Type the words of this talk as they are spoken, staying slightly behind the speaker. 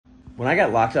When I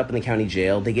got locked up in the county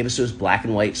jail, they gave us those black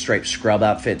and white striped scrub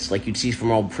outfits like you'd see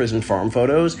from old prison farm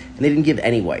photos, and they didn't give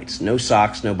any whites. No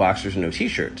socks, no boxers, and no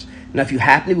t-shirts. Now, if you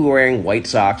happen to be wearing white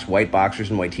socks, white boxers,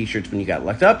 and white t-shirts when you got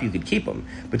locked up, you could keep them.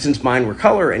 But since mine were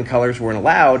color and colors weren't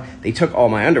allowed, they took all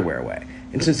my underwear away.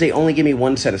 And since they only gave me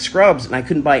one set of scrubs, and I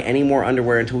couldn't buy any more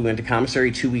underwear until we went to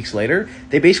commissary 2 weeks later,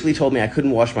 they basically told me I couldn't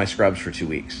wash my scrubs for 2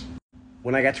 weeks.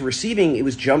 When I got to receiving, it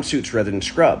was jumpsuits rather than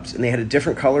scrubs, and they had a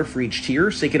different color for each tier,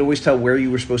 so they could always tell where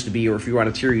you were supposed to be or if you were on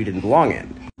a tier you didn't belong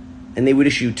in. And they would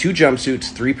issue 2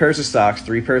 jumpsuits, 3 pairs of socks,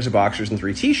 3 pairs of boxers, and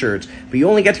 3 t-shirts, but you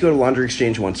only got to go to laundry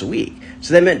exchange once a week.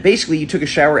 So that meant basically you took a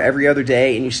shower every other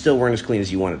day and you still weren't as clean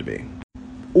as you wanted to be.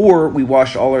 Or we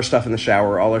washed all our stuff in the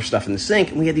shower, all our stuff in the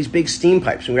sink, and we had these big steam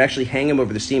pipes, and we'd actually hang them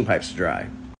over the steam pipes to dry.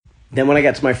 Then when I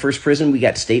got to my first prison, we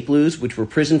got State Blues, which were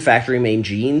prison factory-made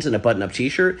jeans and a button-up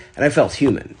t-shirt, and I felt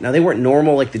human. Now, they weren't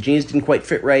normal, like the jeans didn't quite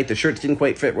fit right, the shirts didn't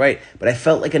quite fit right, but I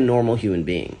felt like a normal human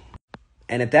being.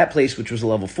 And at that place, which was a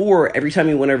level 4, every time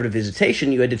you went over to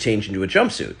visitation, you had to change into a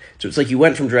jumpsuit. So it's like you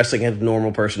went from dressing like a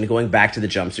normal person to going back to the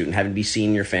jumpsuit and having to be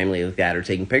seeing your family like that or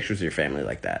taking pictures of your family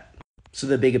like that. So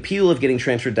the big appeal of getting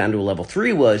transferred down to a level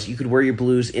 3 was you could wear your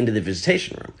blues into the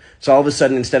visitation room. So all of a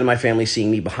sudden, instead of my family seeing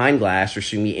me behind glass or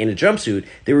seeing me in a jumpsuit,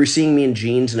 they were seeing me in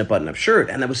jeans and a button-up shirt,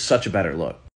 and that was such a better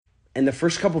look. And the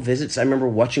first couple visits, I remember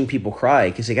watching people cry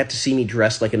because they got to see me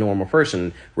dressed like a normal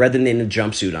person rather than in a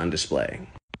jumpsuit on display.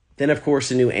 Then, of course,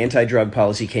 the new anti-drug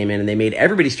policy came in and they made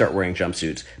everybody start wearing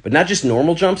jumpsuits, but not just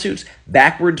normal jumpsuits,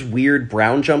 backwards, weird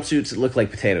brown jumpsuits that looked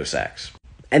like potato sacks.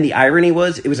 And the irony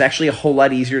was, it was actually a whole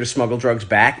lot easier to smuggle drugs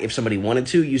back if somebody wanted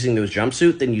to using those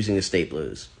jumpsuits than using the State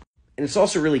Blues. And it's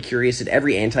also really curious that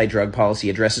every anti-drug policy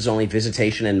addresses only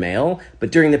visitation and mail,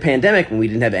 but during the pandemic, when we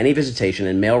didn't have any visitation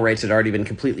and mail rights had already been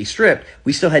completely stripped,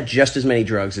 we still had just as many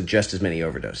drugs and just as many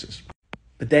overdoses.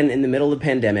 But then in the middle of the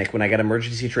pandemic, when I got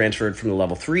emergency transferred from the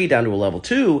level 3 down to a level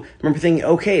 2, I remember thinking,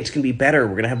 okay, it's going to be better,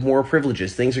 we're going to have more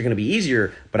privileges, things are going to be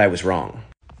easier, but I was wrong.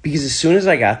 Because as soon as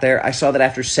I got there, I saw that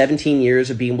after 17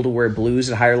 years of being able to wear blues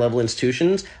at higher level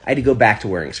institutions, I had to go back to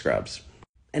wearing scrubs.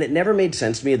 And it never made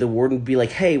sense to me that the warden would be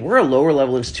like, hey, we're a lower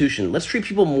level institution, let's treat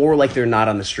people more like they're not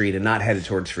on the street and not headed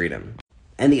towards freedom.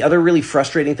 And the other really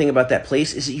frustrating thing about that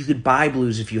place is that you could buy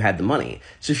blues if you had the money.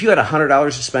 So if you had $100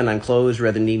 to spend on clothes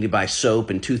rather than needing to buy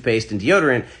soap and toothpaste and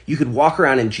deodorant, you could walk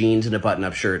around in jeans and a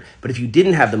button-up shirt, but if you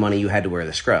didn't have the money, you had to wear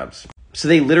the scrubs. So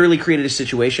they literally created a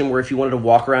situation where if you wanted to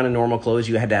walk around in normal clothes,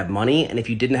 you had to have money, and if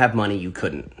you didn't have money, you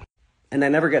couldn't. And I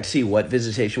never got to see what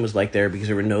visitation was like there because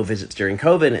there were no visits during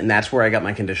COVID, and that's where I got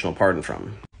my conditional pardon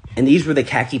from. And these were the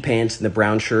khaki pants and the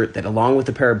brown shirt that, along with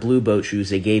the pair of blue boat shoes,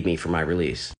 they gave me for my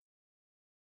release.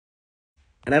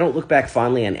 And I don't look back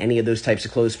fondly on any of those types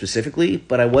of clothes specifically,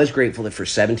 but I was grateful that for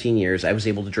 17 years I was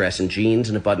able to dress in jeans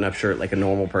and a button-up shirt like a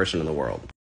normal person in the world.